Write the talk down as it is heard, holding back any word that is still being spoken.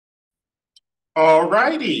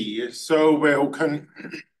Alrighty, so we'll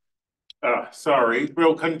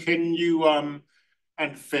continue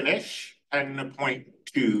and finish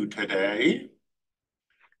 10.2 today.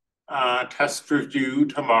 Test review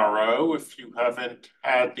tomorrow. If you haven't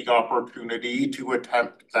had the opportunity to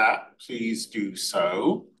attempt that, please do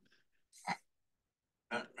so.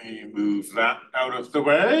 Let me move that out of the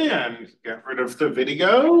way and get rid of the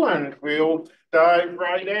video, and we'll dive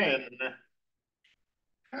right in.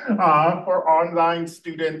 For online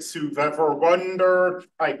students who've ever wondered,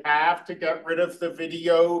 I have to get rid of the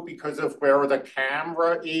video because of where the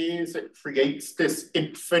camera is. It creates this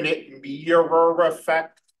infinite mirror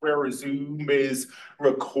effect where Zoom is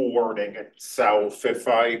recording itself if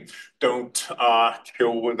I don't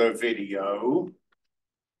kill the video.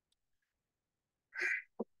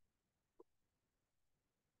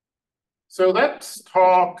 So let's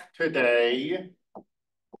talk today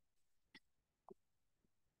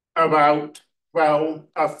about, well,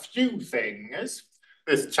 a few things.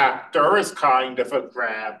 This chapter is kind of a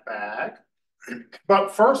grab bag.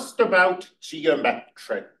 But first about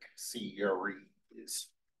geometric series.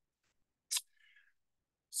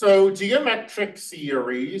 So geometric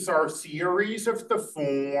series are series of the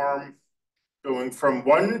form going from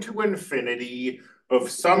 1 to infinity of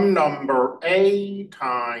some number a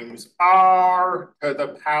times r to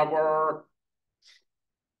the power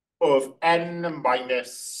of n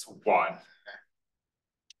minus 1.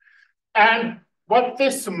 And what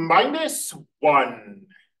this minus 1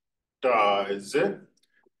 does,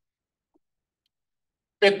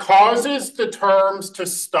 it causes the terms to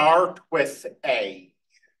start with a.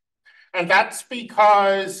 And that's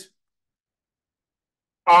because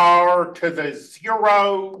r to the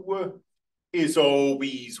 0 is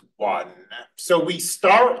always 1. So we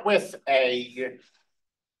start with a,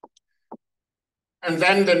 and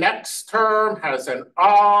then the next term has an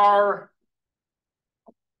r,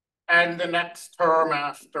 and the next term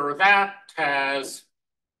after that has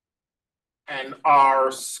an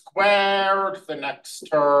r squared. The next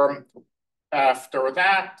term after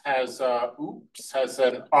that has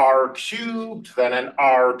an r cubed, then an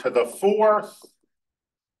r to the 4th,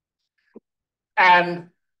 and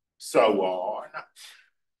so on.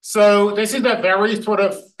 So this is a very sort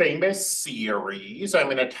of famous series. I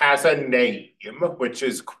mean, it has a name, which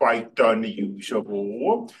is quite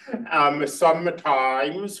unusual.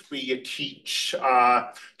 Sometimes we teach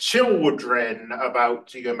children about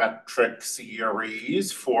geometric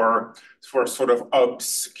series for sort of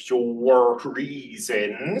obscure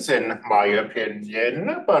reasons, in my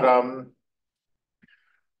opinion. But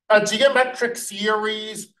a geometric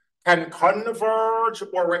series can converge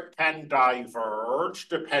or it can diverge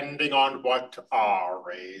depending on what R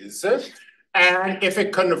is. And if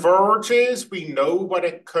it converges, we know what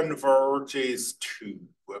it converges to.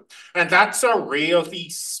 And that's a really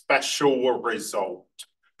special result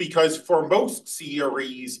because for most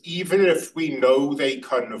series, even if we know they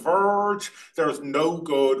converge, there's no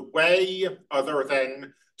good way other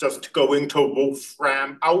than just going to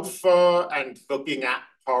Wolfram alpha and looking at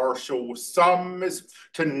partial sums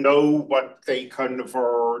to know what they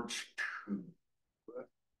converge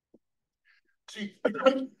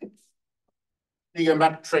to.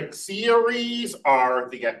 Geometric series are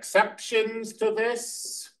the exceptions to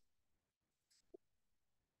this.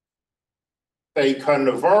 They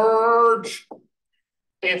converge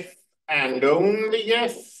if and only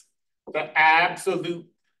if the absolute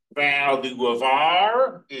value of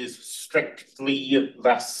R is strictly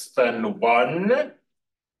less than 1.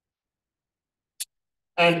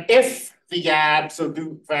 And if the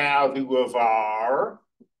absolute value of R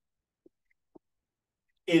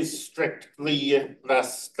is strictly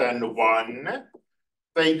less than 1,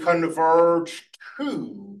 they converge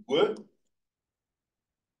to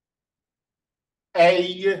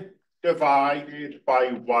A divided by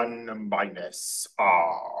 1 minus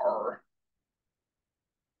R.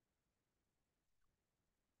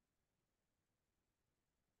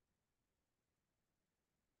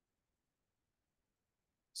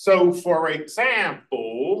 So for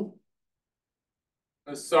example,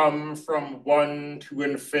 the sum from 1 to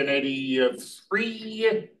infinity of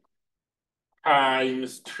 3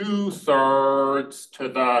 times 2/3 to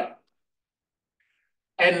the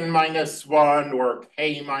n minus 1 or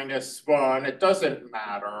k minus 1, it doesn't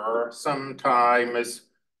matter. Sometimes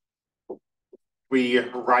we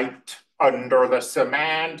write under the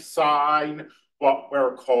Semand sign what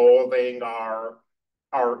we're calling our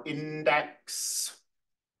index.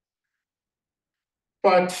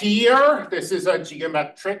 But here, this is a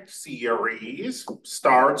geometric series,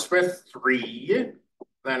 starts with 3,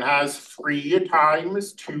 then has 3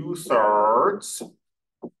 times 2/3.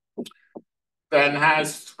 then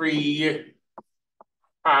has 3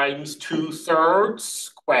 times 2/3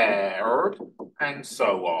 squared, and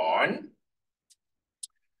so on.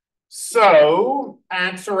 So,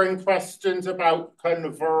 answering questions about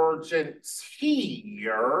convergence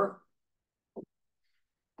here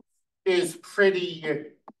is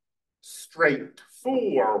pretty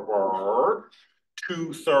straightforward.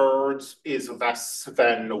 2/3 is less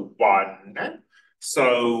than 1.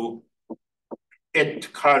 So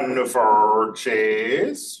it converges.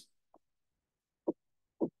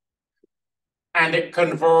 And it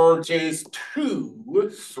converges to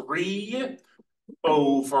 3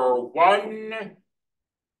 over 1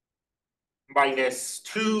 minus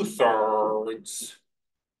 2/3,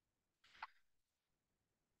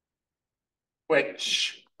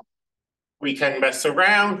 which we can mess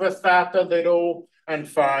around with that a little and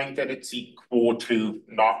find that it's equal to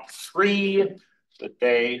not 3. The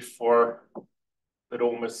day for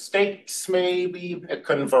little mistakes, maybe. It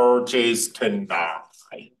converges to 9.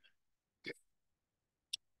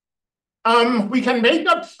 We can make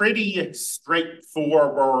a pretty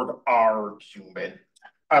straightforward argument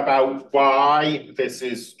about why this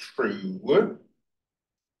is true.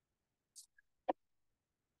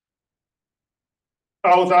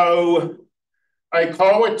 Although I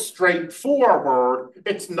call it straightforward,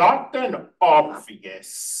 it's not an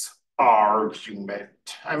obvious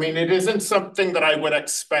argument. I mean, it isn't something that I would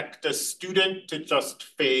expect a student to just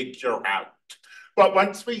figure out. But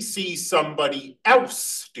once we see somebody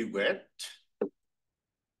else do it,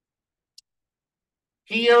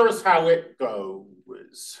 here's how it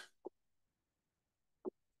goes.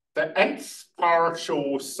 The nth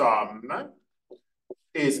partial sum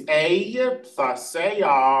is A plus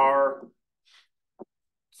AR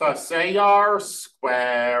plus AR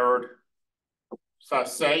squared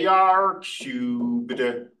plus AR cubed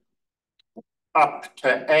up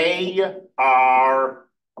to AR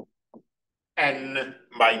n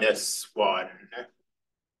minus 1.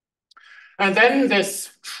 And then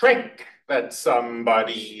this trick that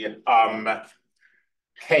somebody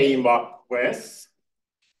came up with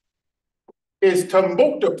is to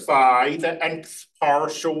multiply the nth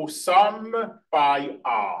partial sum by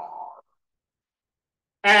R.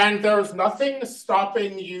 And there's nothing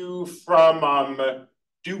stopping you from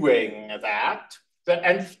doing that. The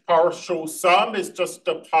nth partial sum is just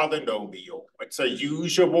a polynomial. It's a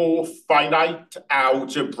usual finite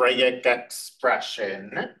algebraic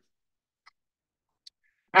expression.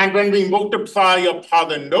 And when we multiply a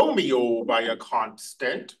polynomial by a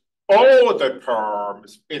constant, all the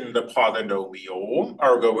terms in the polynomial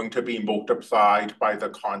are going to be multiplied by the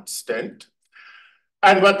constant.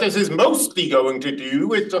 And what this is mostly going to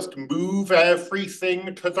do is just move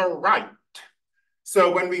everything to the right.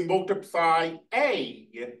 So when we multiply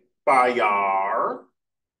A by R,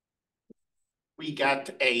 we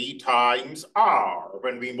get A times R.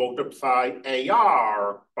 When we multiply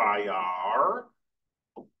AR by R,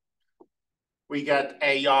 we get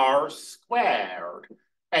AR squared.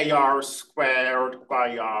 AR squared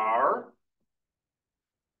by R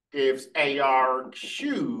gives AR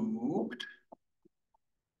cubed,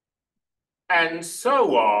 and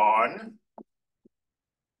so on.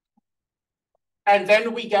 And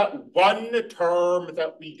then we get one term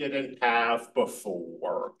that we didn't have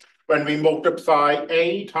before. When we multiply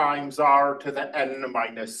A times R to the n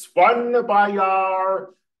minus 1 by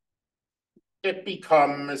R, it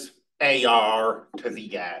becomes AR to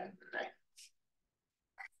the n.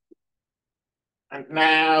 And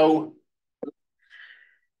now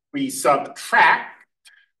we subtract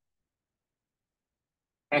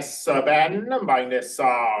S sub n minus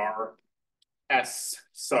R S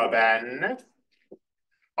sub n.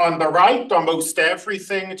 On the right, almost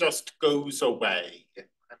everything just goes away.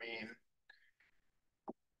 I mean,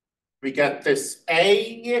 we get this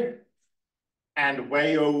A, and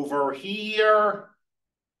way over here,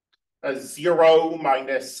 a 0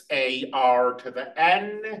 minus AR to the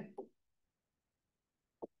n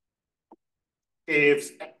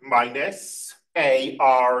gives minus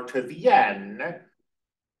AR to the n.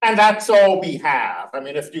 And that's all we have. I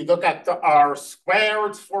mean, if you look at the R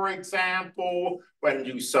squareds, for example, when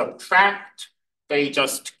you subtract, they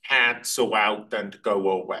just cancel out and go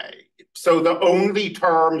away. So the only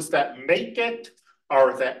terms that make it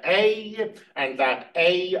are the A and that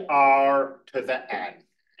AR to the n.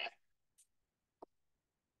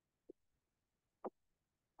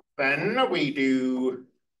 Then we do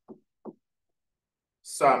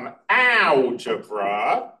some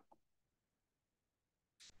algebra.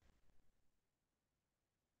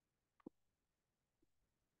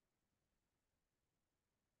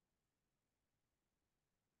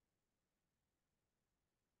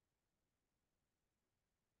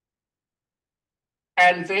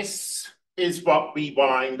 And this is what we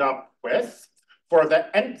wind up with for the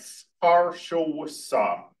nth partial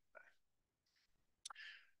sum.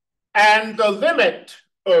 And the limit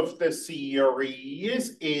of the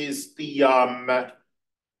series is the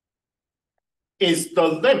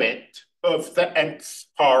limit of the nth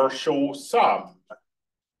partial sum.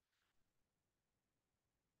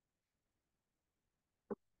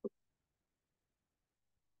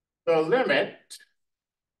 The limit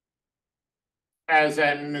as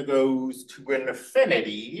n goes to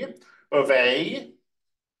infinity of a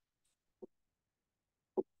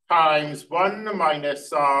times 1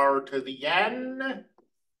 minus r to the n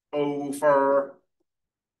over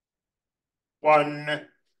 1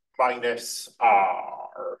 minus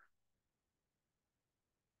r.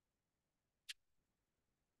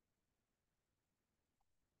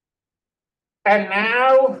 And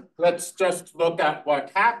now let's just look at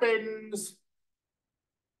what happens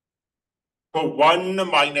to 1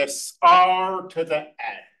 minus r to the n.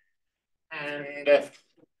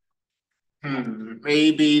 And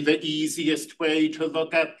maybe the easiest way to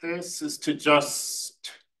look at this is to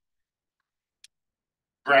just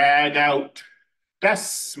drag out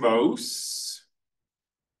Desmos.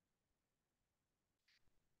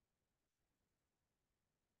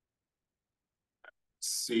 Let's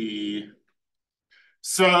see.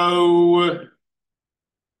 So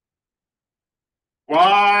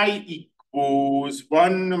y equals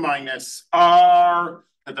 1 minus r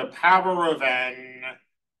to the power of n.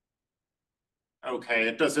 Okay,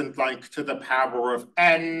 it doesn't like to the power of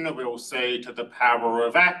n. We'll say to the power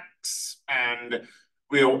of x, and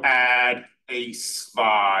we'll add a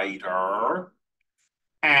slider.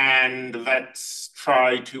 And let's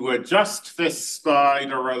try to adjust this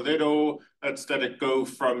slider a little. Let's let it go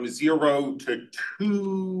from 0 to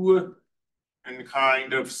 2 in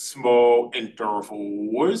kind of small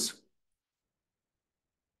intervals.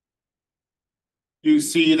 You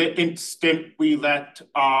see the instant we let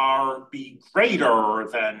r be greater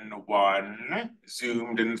than 1,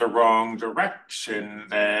 zoomed in the wrong direction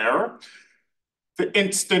there. The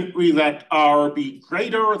instant we let r be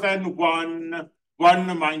greater than 1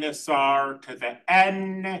 minus r to the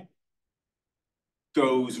n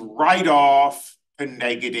goes right off to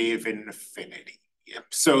negative infinity.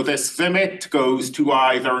 So this limit goes to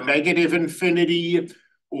either negative infinity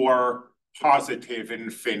or positive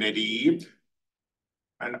infinity.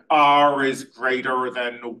 And r is greater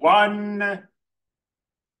than 1.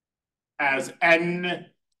 As n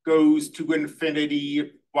goes to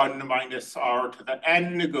infinity, 1 minus r to the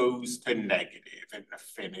n goes to negative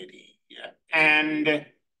infinity. And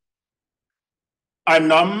a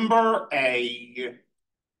number a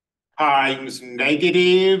times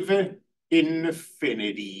negative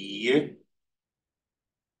infinity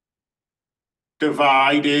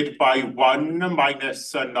divided by 1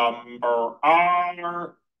 minus a number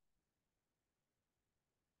r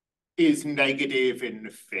is negative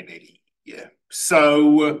infinity.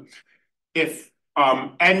 So if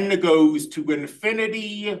n goes to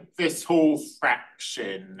infinity, this whole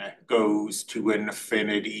fraction goes to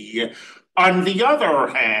infinity. On the other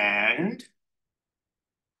hand,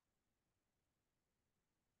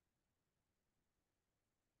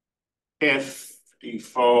 if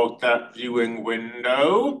default that viewing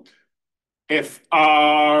window, if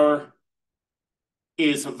r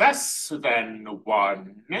is less than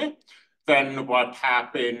 1, then what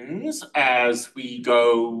happens as we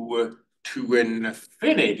go to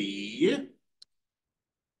infinity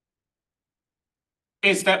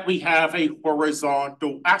is that we have a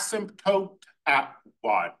horizontal asymptote at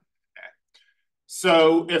 1.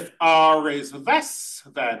 So if r is less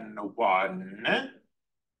than 1,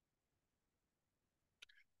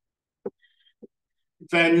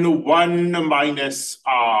 then 1 minus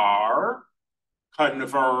r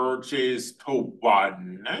converges to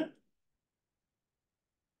 1.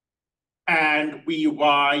 And we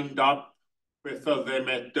wind up with a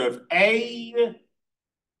limit of a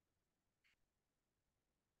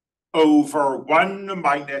over 1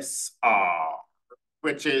 minus r,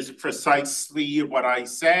 which is precisely what I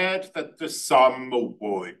said that the sum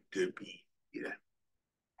would be.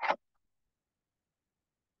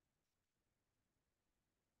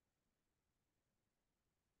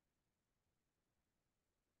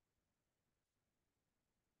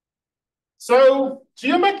 So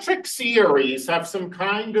geometric series have some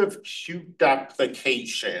kind of cute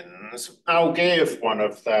applications. I'll give one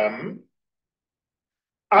of them.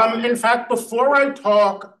 In fact, before I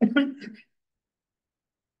talk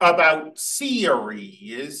about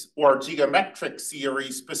series or geometric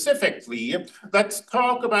series specifically, let's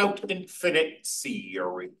talk about infinite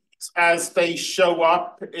series. as they show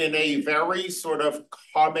up in a very sort of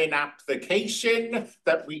common application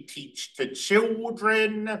that we teach to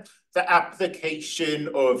children, the application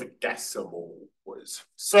of decimals.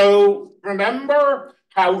 So remember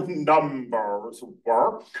how numbers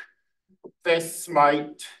work. This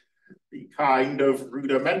might be kind of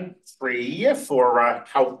rudimentary for a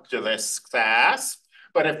calculus class,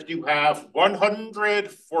 but if you have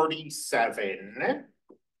 147,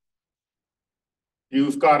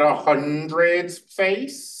 you've got a hundreds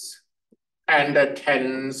place and a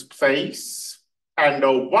tens place and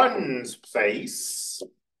a ones place.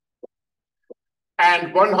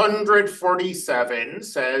 And 147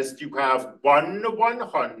 says you have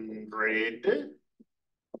 100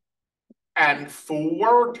 and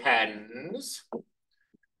 4 tens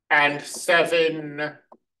and 7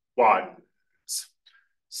 ones.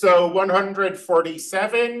 So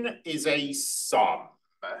 147 is a sum.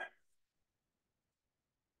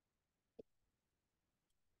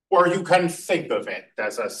 Or you can think of it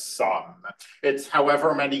as a sum. It's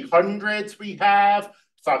however many hundreds we have,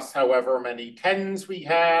 plus however many tens we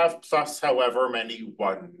have, plus however many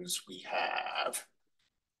ones we have.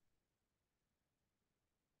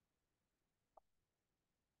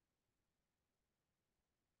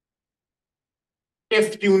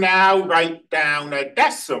 If you now write down a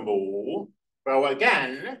decimal, well,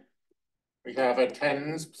 again, we have a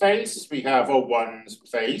tens place, we have a ones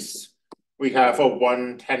place, we have a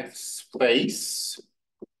 1/10 place,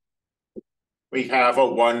 we have a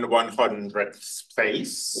 1/100th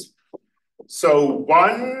place. So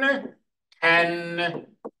 1, 10,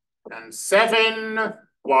 and 7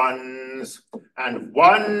 ones, and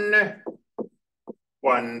 1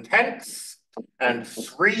 1/10, and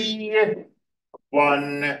 3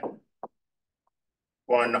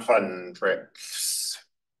 1/100ths.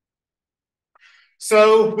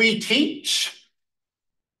 So we teach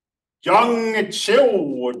young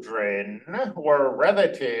children, or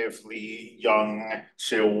relatively young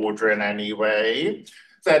children anyway,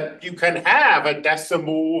 that you can have a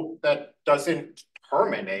decimal that doesn't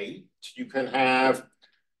terminate. You can have,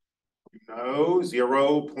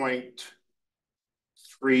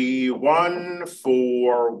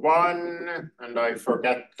 0.3141, and I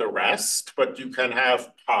forget the rest, but you can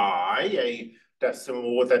have pi, a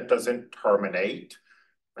decimal that doesn't terminate.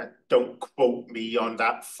 Don't quote me on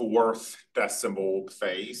that fourth decimal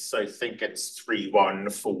place. I think it's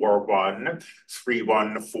 3141,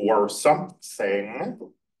 314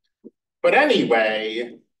 something. But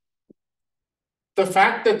anyway, the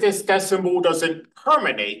fact that this decimal doesn't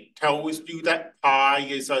terminate tells you that pi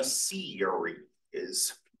is a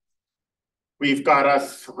series. We've got a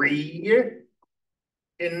 3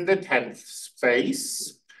 in the 10th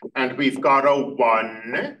place, and we've got a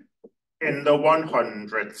 1 in the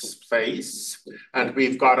 100th place, and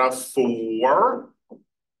we've got a 4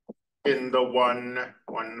 in the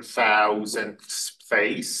 1/1000th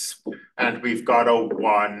place, and we've got a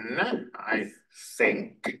 1, I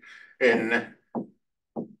think, in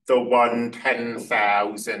the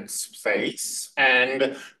 1/10,000th place.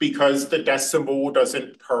 And because the decimal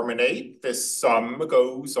doesn't terminate, this sum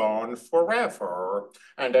goes on forever.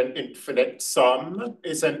 And an infinite sum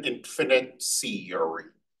is an infinite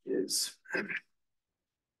series.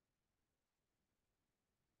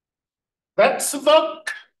 Let's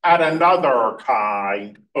look at another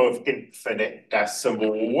kind of infinite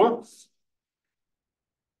decimal.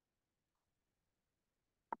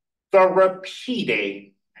 The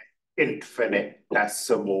repeating infinite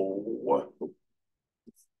decimal.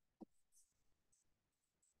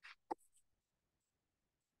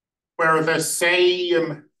 Where the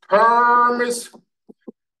same terms,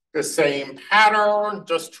 the same pattern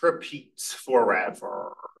just repeats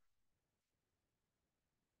forever.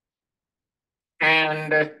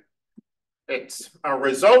 And it's a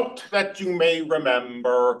result that you may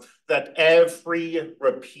remember that every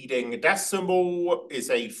repeating decimal is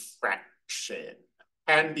a fraction,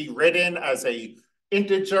 can be written as an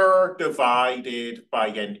integer divided by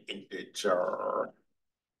an integer.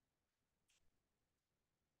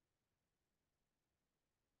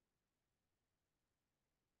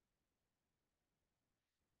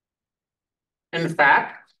 In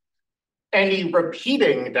fact, any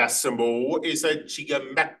repeating decimal is a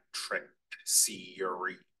geometric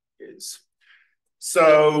series.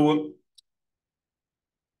 So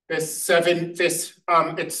it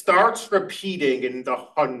starts repeating in the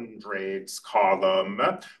hundreds column,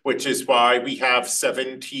 which is why we have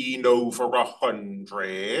 17 over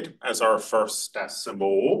 100 as our first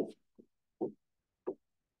decimal.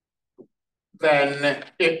 Then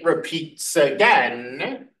it repeats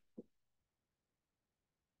again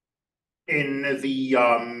in the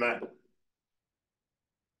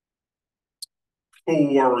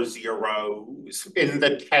 4 zeros in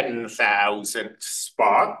the 10,000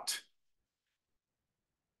 spot.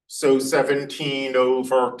 So 17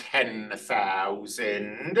 over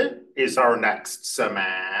 10,000 is our next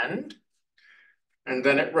summand. And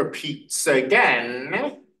then it repeats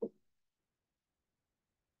again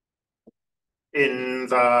in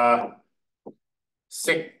the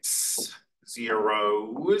 6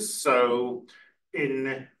 zeros. So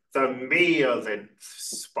in the millionth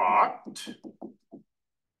spot.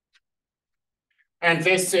 And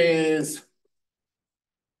this is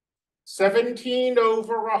 17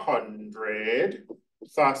 over 100,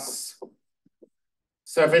 thus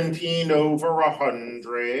 17 over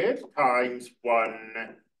 100 times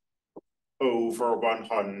 1 over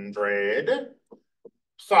 100,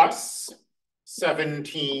 plus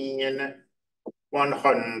 17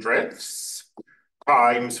 100ths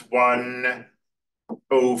times 1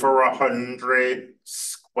 over 100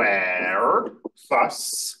 squared,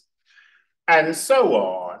 plus, and so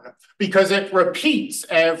on, because it repeats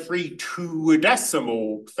every 2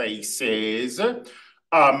 decimal places.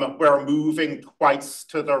 We're moving twice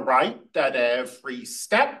to the right at every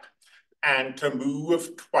step, and to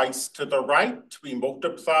move twice to the right, we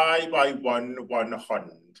multiply by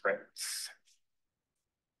 1/100th.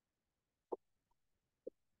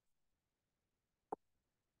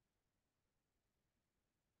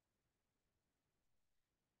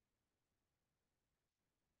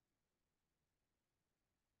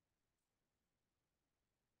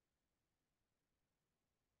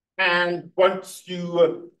 And once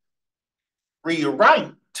you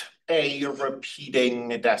rewrite a repeating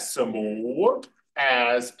decimal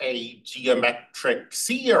as a geometric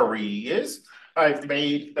series, I've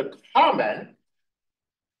made the comment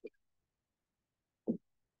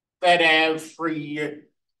that every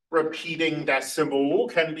repeating decimal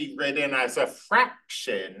can be written as a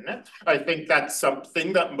fraction. I think that's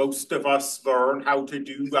something that most of us learn how to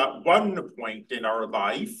do at one point in our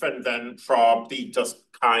life and then probably just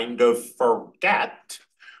kind of forget.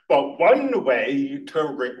 But one way to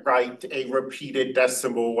write a repeated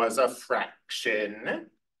decimal as a fraction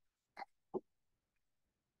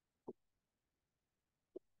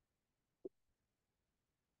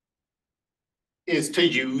is to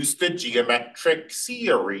use the geometric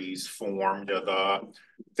series formula.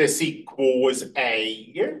 This equals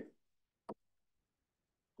A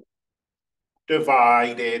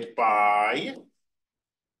divided by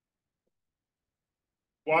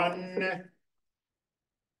 1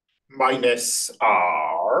 minus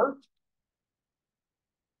R.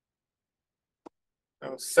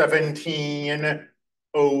 So 17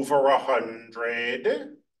 over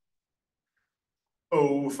 100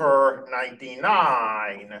 over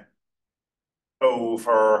 99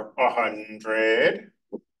 over 100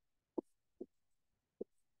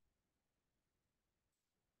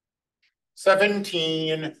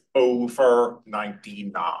 17 over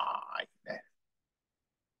 99.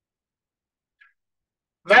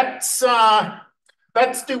 Let's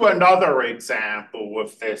do another example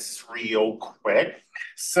of this real quick.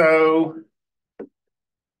 So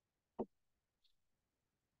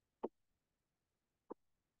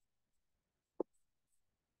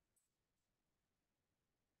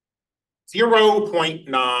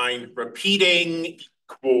 .9 repeating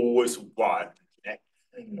equals 1.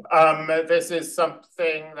 This is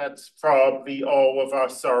something that's probably all of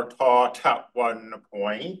us are taught at one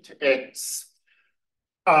point. It's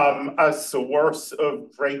a source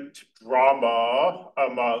of great drama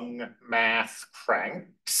among math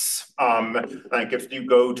cranks. Like if you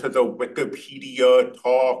go to the Wikipedia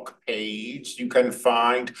talk page, you can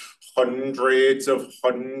find hundreds of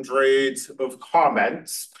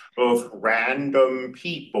comments of random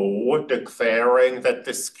people declaring that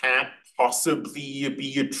this can't possibly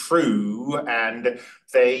be true, and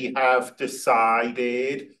they have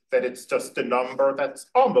decided that it's just a number that's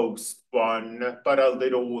almost 1, but a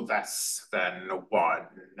little less than 1.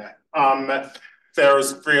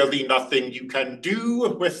 There's really nothing you can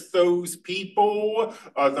do with those people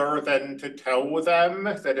other than to tell them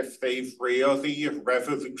that if they've really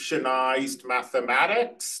revolutionized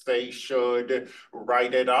mathematics, they should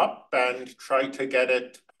write it up and try to get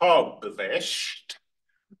it published.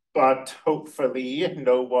 But hopefully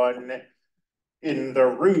no one in the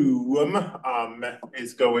room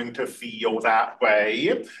is going to feel that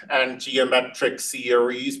way. And geometric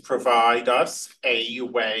series provide us a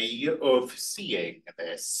way of seeing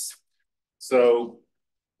this. So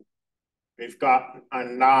we've got a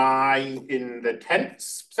 9 in the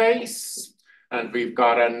 10th place, and we've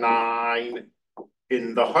got a 9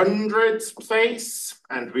 in the hundreds place,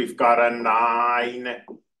 and we've got a 9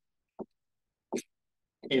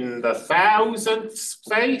 in the thousandths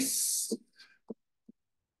place.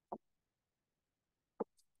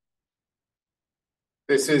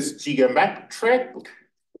 This is geometric.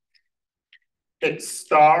 It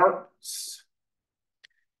starts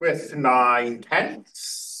with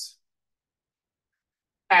 9/10,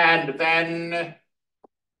 and then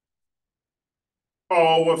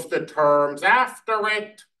all of the terms after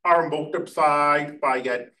it are multiplied by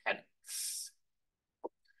a 10th.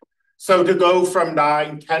 So to go from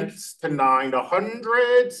 9/10 to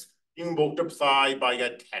 9/100, you multiply by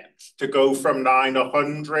a 10th. To go from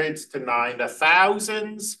 9/100 to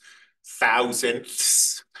 9/1000,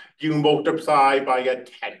 thousandths, you multiply by a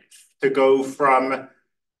 10th. To go from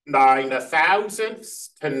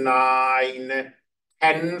 9/1000ths to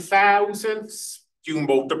 9/10,000ths, you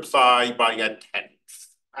multiply by a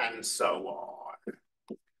 10th, and so on.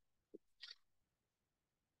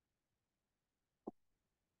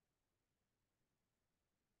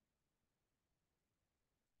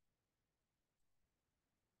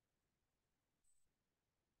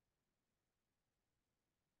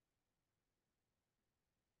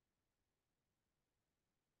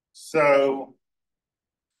 So,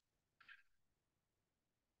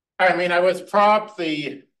 I mean, I was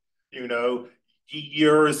probably,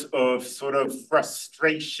 years of sort of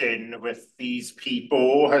frustration with these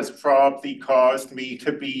people has probably caused me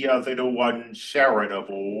to be a little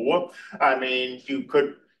uncharitable. I mean, you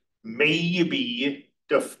could maybe,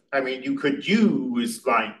 you could use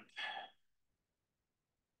like,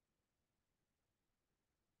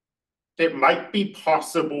 it might be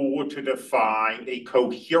possible to define a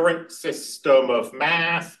coherent system of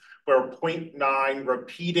math where 0.9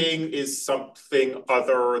 repeating is something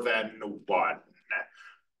other than 1.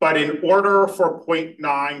 But in order for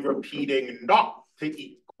 0.9 repeating not to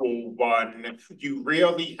equal 1, you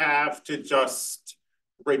really have to just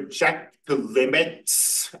reject the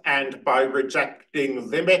limits. And by rejecting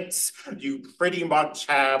limits, you pretty much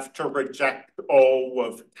have to reject all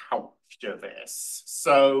of calculus.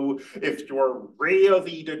 So if you're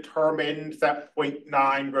really determined that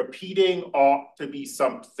 0.9 repeating ought to be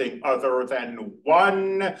something other than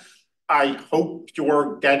 1, I hope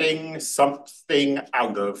you're getting something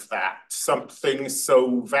out of that, something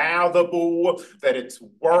so valuable that it's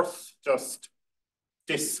worth just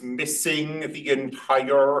dismissing the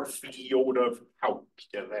entire field of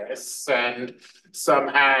calculus. And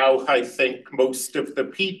somehow I think most of the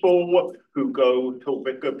people who go to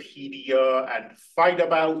Wikipedia and fight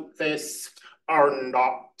about this are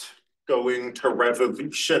not going to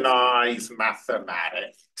revolutionize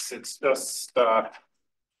mathematics. It's just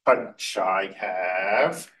hunch I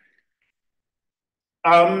have.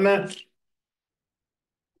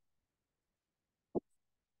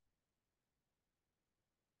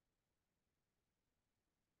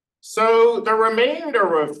 So the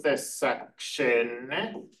remainder of this section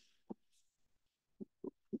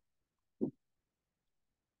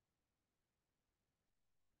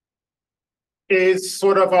is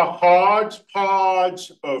sort of a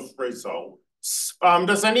hodgepodge of results.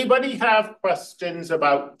 Does anybody have questions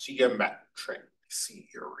about geometric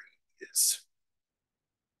series?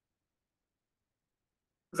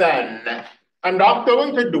 Then I'm not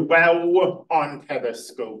going to dwell on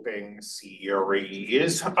telescoping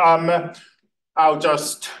series. I'll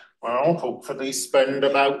just, well, hopefully spend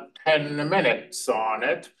about 10 minutes on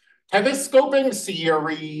it. Telescoping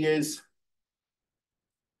series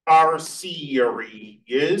are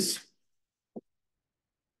series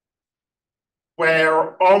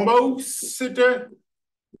where almost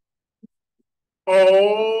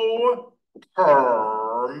all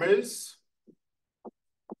terms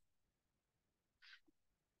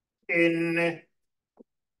in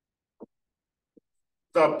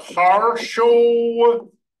the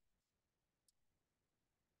partial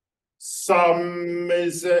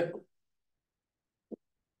sums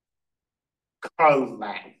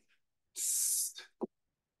collapse.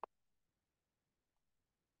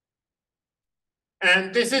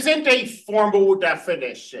 And this isn't a formal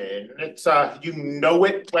definition. It's a you know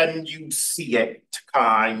it when you see it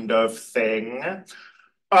kind of thing.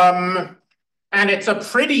 And it's a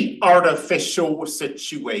pretty artificial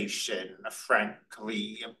situation,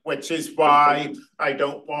 frankly, which is why I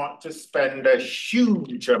don't want to spend a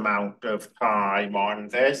huge amount of time on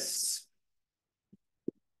this.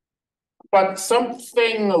 But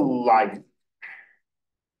something like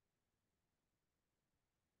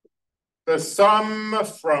the sum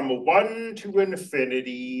from 1 to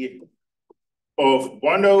infinity of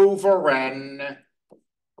 1 over n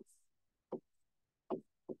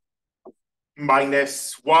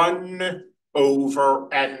minus 1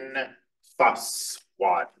 over n plus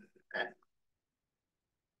 1.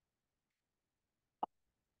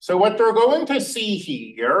 So what we're going to see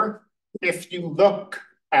here, if you look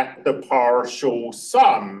at the partial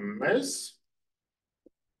sums,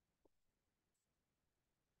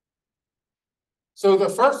 so the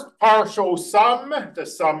first partial sum, the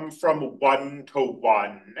sum from 1 to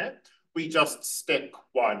 1, we just stick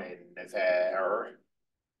 1 in there.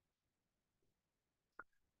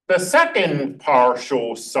 The second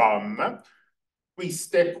partial sum, we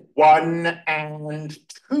stick 1 and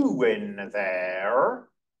 2 in there.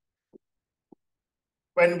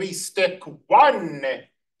 When we stick 1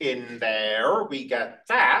 in there, we get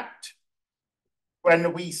that.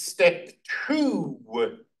 When we stick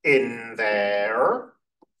 2 in there,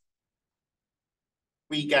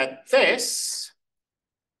 we get this.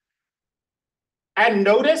 And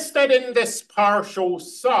notice that in this partial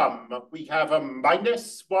sum, we have a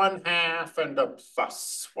minus 1/2 and a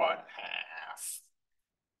plus 1/2.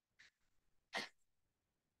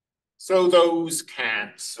 So those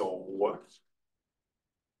cancel.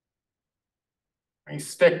 We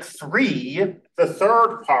stick 3, the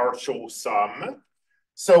third partial sum.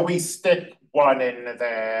 So we stick 1 in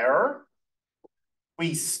there.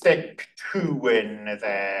 We stick 2 in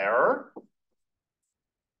there.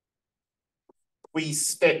 We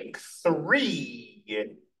stick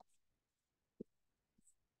 3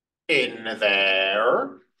 in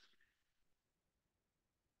there.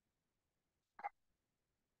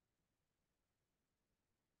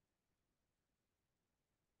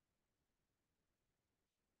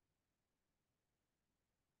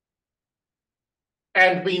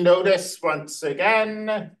 And we notice once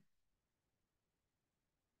again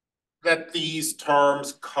that these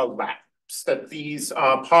terms collapse, that these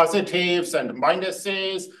positives and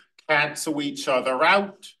minuses cancel each other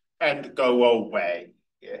out and go away.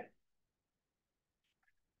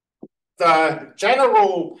 The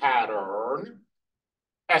general pattern,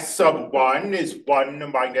 S sub 1 is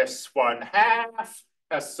 1 minus 1/2,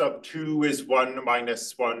 S sub 2 is 1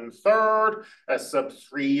 minus 1/3, S sub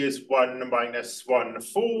 3 is 1 minus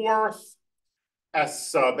 1/4, S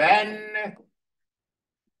sub n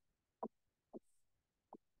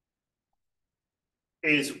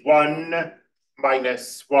is 1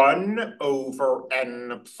 minus 1 over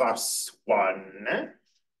n plus 1.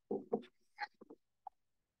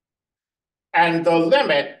 And the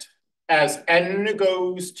limit as n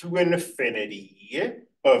goes to infinity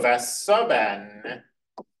of S sub n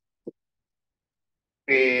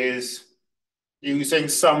is, using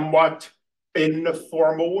somewhat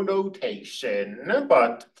informal notation,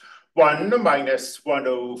 but 1 minus 1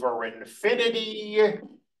 over infinity,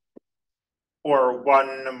 or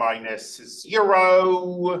 1 minus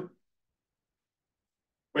 0,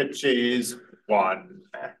 which is 1.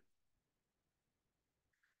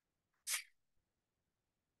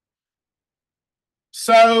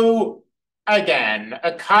 So again,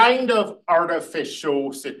 a kind of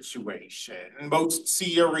artificial situation. Most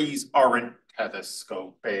series aren't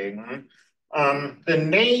telescoping. The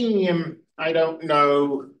name, I don't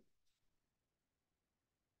know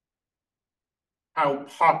how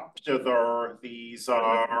popular these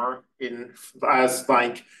are as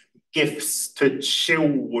like gifts to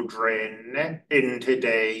children in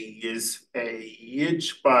today's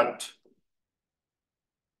age, but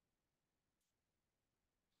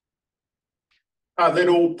a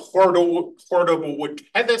little portable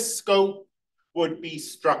telescope would be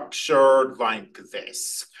structured like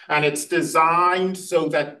this. And it's designed so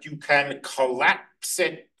that you can collapse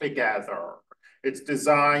it together. It's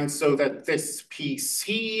designed so that this piece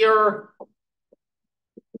here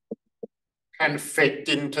can fit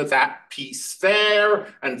into that piece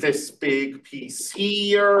there, and this big piece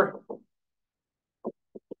here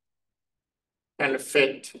can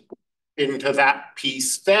fit into that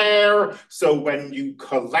piece there. So when you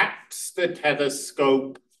collapse the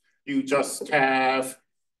telescope, you just have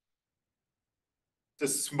the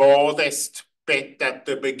smallest bit at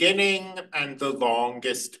the beginning and the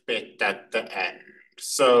longest bit at the end.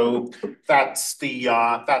 So that's the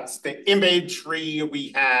imagery we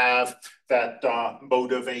have that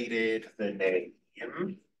motivated the name.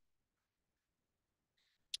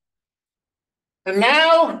 And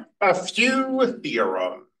now a few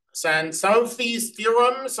theorems. And some of these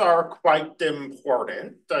theorems are quite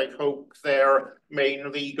important. I hope they're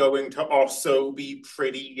mainly going to also be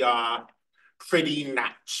pretty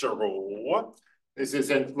natural. This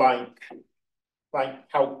isn't like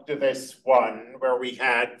calculus 1, where we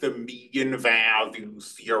had the mean value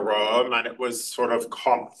theorem and it was sort of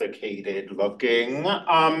complicated looking.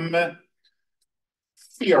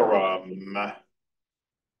 theorem.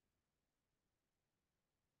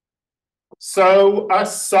 So a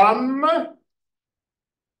sum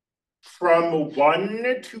from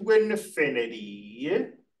 1 to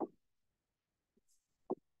infinity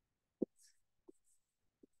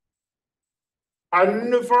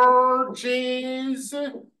converges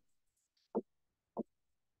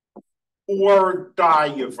or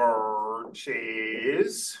diverges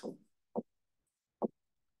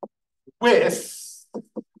with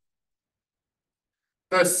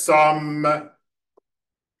the sum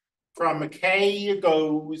from k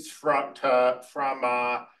goes from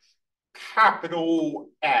capital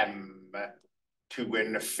M to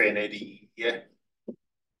infinity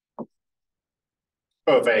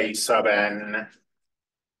of a sub n.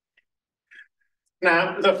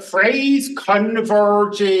 Now, the phrase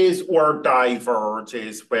converges or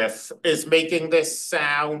diverges with is making this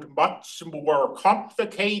sound much more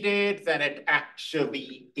complicated than it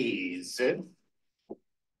actually is.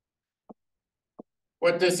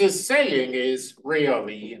 What this is saying is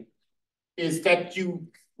really is that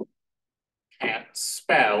you can't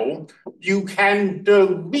spell, you can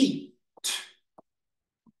delete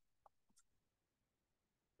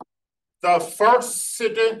the first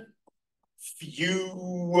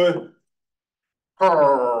few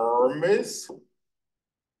terms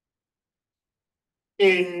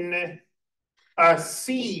in a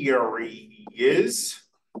series,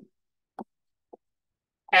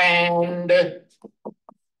 and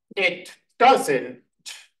it doesn't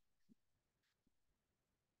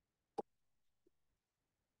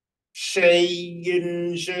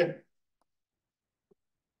change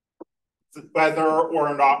whether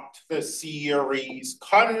or not the series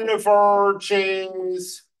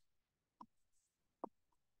converges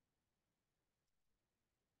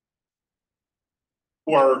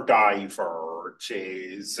or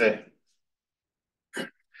diverges.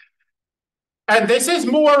 And this is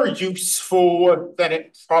more useful than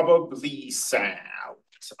it probably sounds.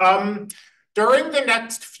 During the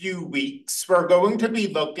next few weeks, we're going to be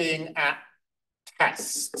looking at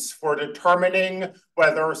tests for determining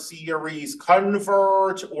whether series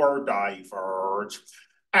converge or diverge.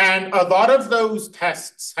 And a lot of those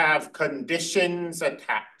tests have conditions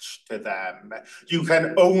attached to them. You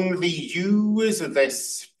can only use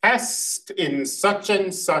this test in such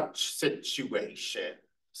and such situations.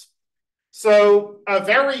 So a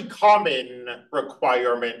very common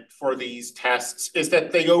requirement for these tests is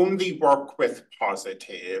that they only work with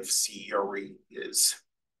positive series.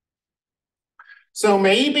 So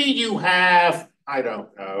maybe you have, I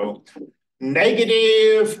don't know,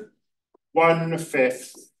 negative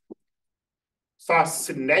 1/5, thus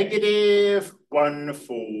negative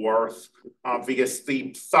 1/4.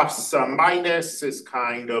 Obviously, thus a minus is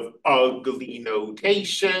kind of ugly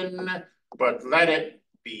notation, but let it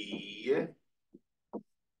be.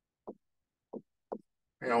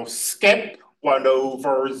 Skip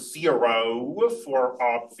 1/0 for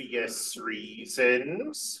obvious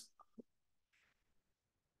reasons.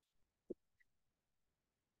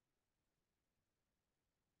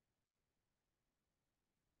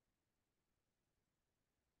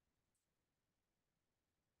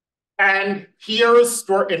 And here's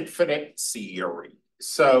your infinite series.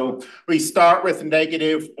 So we start with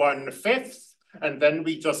negative 1/5, and then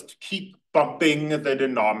we just keep bumping the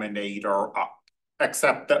denominator up,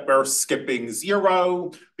 except that we're skipping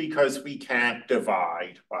 0 because we can't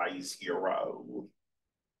divide by 0.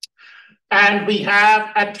 And we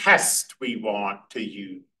have a test we want to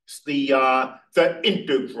use, the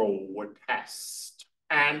integral test.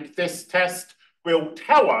 And this test will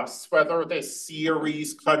tell us whether this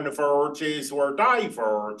series converges or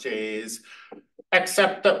diverges,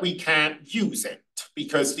 except that we can't use it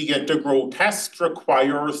because the integral test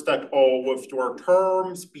requires that all of your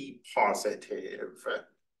terms be positive.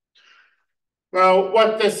 Now,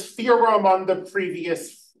 what this theorem on the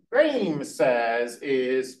previous frame says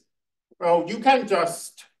is, well, you can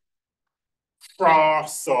just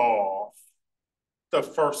cross off the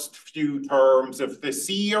first few terms of the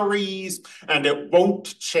series, and it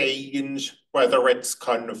won't change whether it's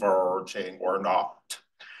converging or not.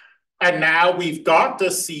 And now we've got the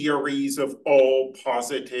series of all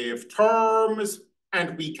positive terms,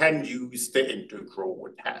 and we can use the integral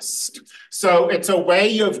test. So it's a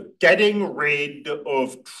way of getting rid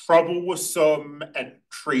of troublesome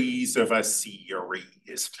entries of a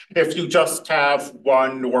series. If you just have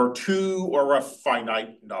 1 or 2 or a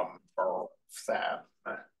finite number of them.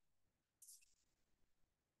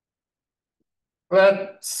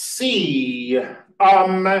 Let's see.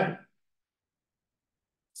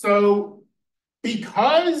 So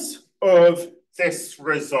because of this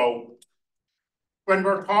result when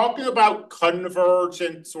we're talking about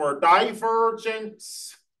convergence or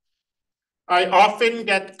divergence, I often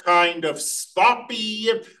get kind of sloppy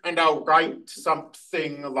and I'll write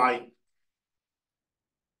something like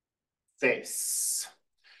this.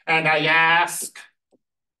 And I ask,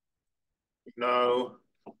 no,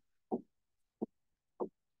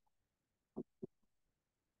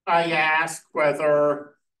 I ask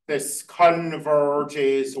whether this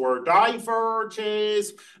converges or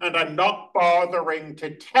diverges, and I'm not bothering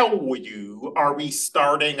to tell you, are we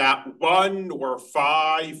starting at 1 or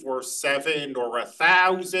 5 or 7 or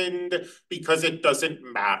 1,000, because it doesn't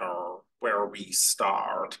matter where we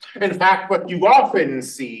start. In fact, what you often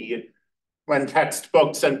see when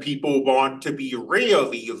textbooks and people want to be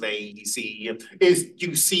really lazy is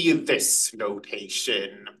you see this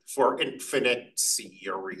notation for infinite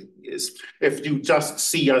series. If you just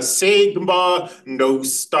see a sigma, no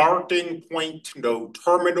starting point, no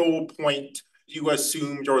terminal point, you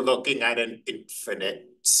assume you're looking at an infinite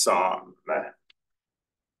sum.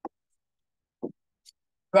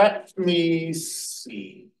 Let me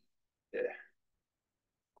see.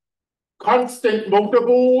 Constant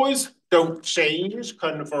multiples don't change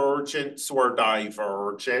convergence or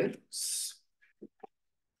divergence.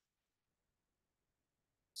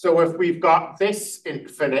 So if we've got this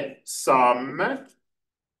infinite sum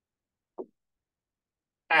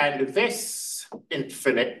and this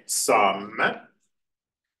infinite sum,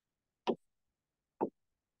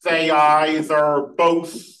 they either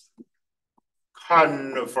both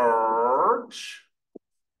converge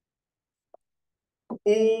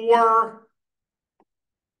or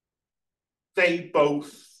they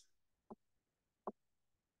both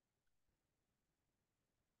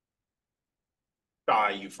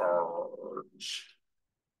diverge.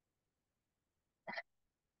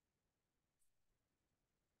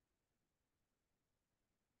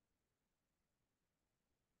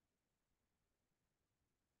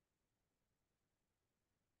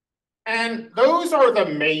 And those are the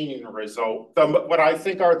main results, what I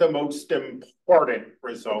think are the most important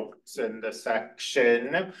results in the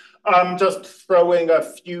section. Just throwing a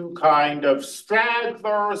few kind of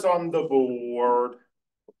stragglers on the board.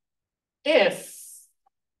 If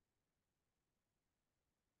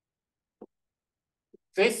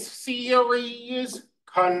this series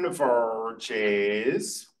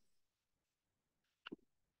converges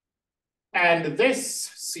and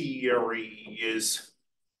this series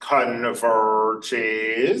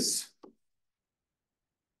converges,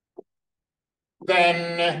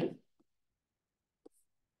 then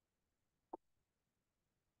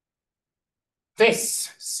this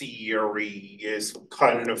series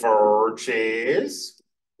converges,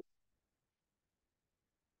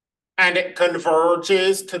 and it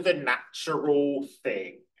converges to the natural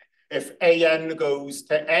thing. If AN goes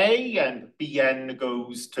to A and BN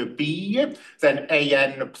goes to B, then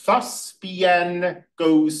AN plus BN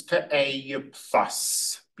goes to A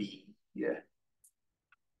plus B.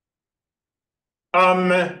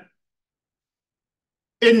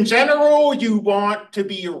 In general, you want to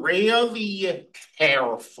be really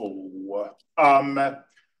careful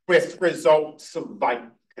with results like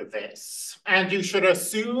this. And you should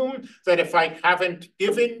assume that if I haven't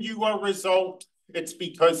given you a result, it's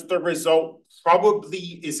because the result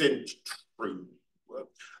probably isn't true.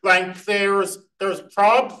 Like there's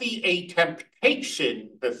probably a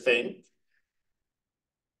temptation to think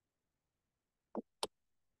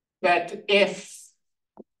that if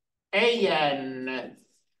AN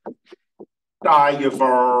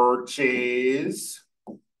diverges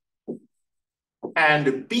and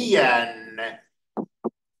BN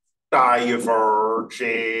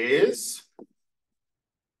diverges,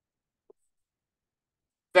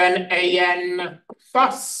 then AN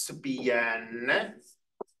plus BN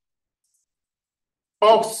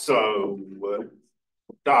also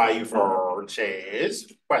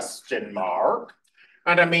diverges, question mark.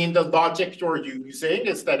 And I mean, the logic you're using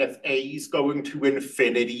is that if A is going to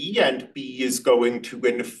infinity and B is going to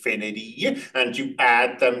infinity, and you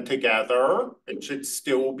add them together, it should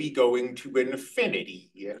still be going to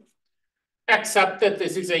infinity. Except that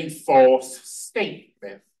this is a false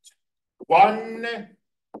statement. One,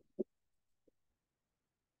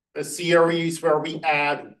 the series where we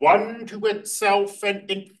add 1 to itself an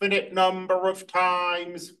infinite number of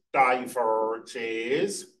times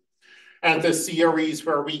diverges. And the series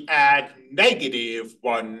where we add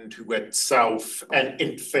 -1 to itself an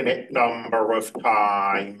infinite number of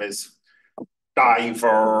times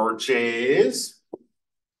diverges.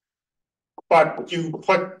 But you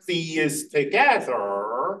put these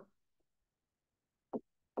together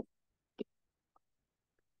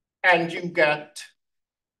and you get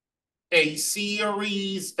a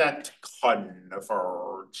series that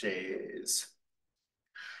converges.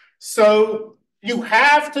 So you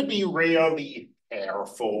have to be really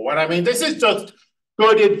careful. And I mean, this is just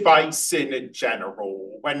good advice in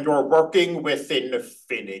general when you're working with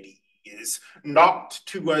infinities, not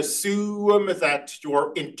to assume that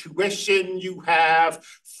your intuition you have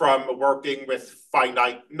from working with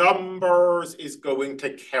finite numbers is going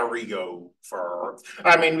to carry over.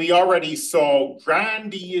 I mean, we already saw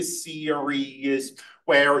Grandi's series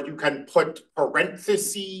where you can put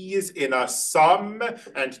parentheses in a sum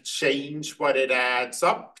and change what it adds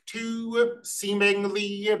up to,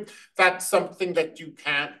 seemingly. That's something that you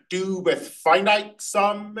can't do with finite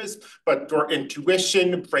sums, but your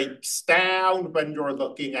intuition breaks down when you're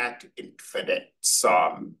looking at infinite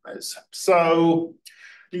sums. So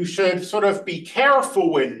you should sort of be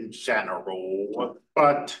careful in general,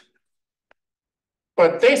 but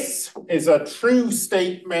this is a true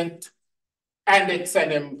statement, and it's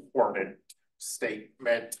an important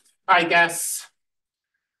statement. I guess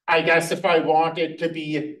if I wanted to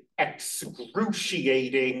be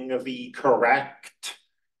excruciatingly correct,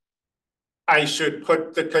 I should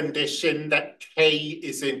put the condition that K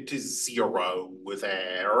isn't zero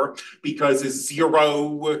there, because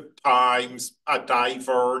 0 times a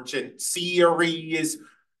divergent series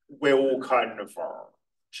will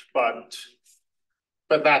converge. But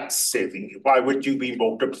that's silly. Why would you be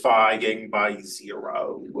multiplying by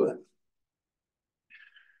 0?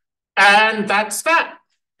 And that's that.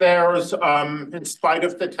 There's, in spite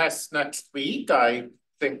of the test next week, I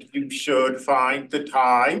think you should find the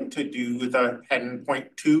time to do the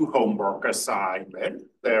 10.2 homework assignment.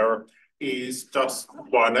 There is just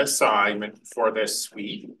one assignment for this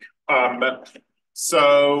week.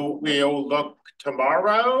 So we'll look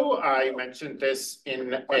tomorrow. I mentioned this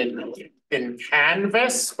in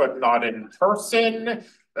Canvas, but not in person,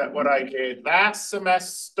 that what I did last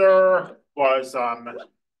semester was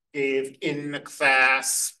gave in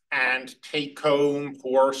class and take home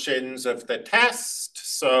portions of the test.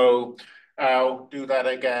 So I'll do that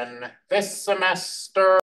again this semester.